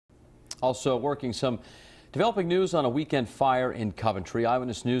Also working some developing news on a weekend fire in Coventry.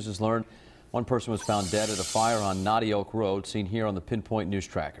 Eyewitness News has learned one person was found dead at a fire on Knotty Oak Road, seen here on the Pinpoint News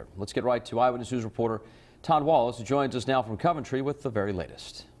Tracker. Let's get right to Eyewitness News reporter Todd Wallace, who joins us now from Coventry with the very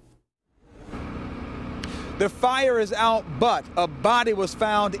latest. The fire is out, but a body was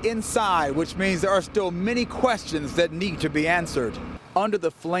found inside, which means there are still many questions that need to be answered. Under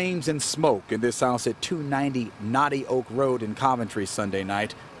the flames and smoke in this house at 290 Knotty Oak Road in Coventry Sunday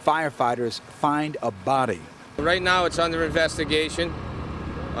night, firefighters find a body. Right now it's under investigation.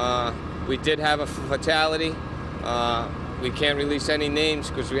 We did have a fatality. We can't release any names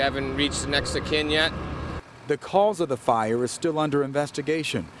because we haven't reached the next of kin yet. The cause of the fire is still under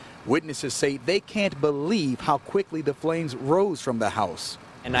investigation. Witnesses say they can't believe how quickly the flames rose from the house.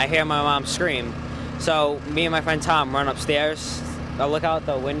 And I hear my mom scream. So me and my friend Tom run upstairs. I look out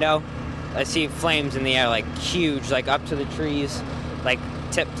the window. I see flames in the air, like huge, like up to the trees, like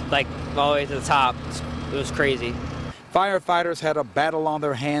tipped like all the way to the top. It was crazy. Firefighters had a battle on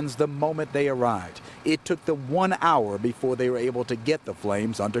their hands the moment they arrived. It took them 1 hour before they were able to get the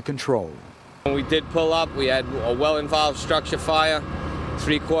flames under control. When we did pull up, we had a well-involved structure fire.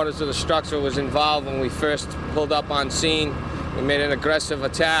 3/4 of the structure was involved when we first pulled up on scene. We made an aggressive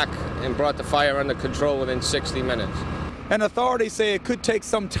attack and brought the fire under control within 60 minutes. And authorities say it could take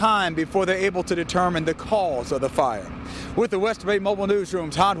some time before they're able to determine the cause of the fire. With the West Bay Mobile Newsroom,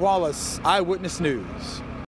 Todd Wallace, Eyewitness News.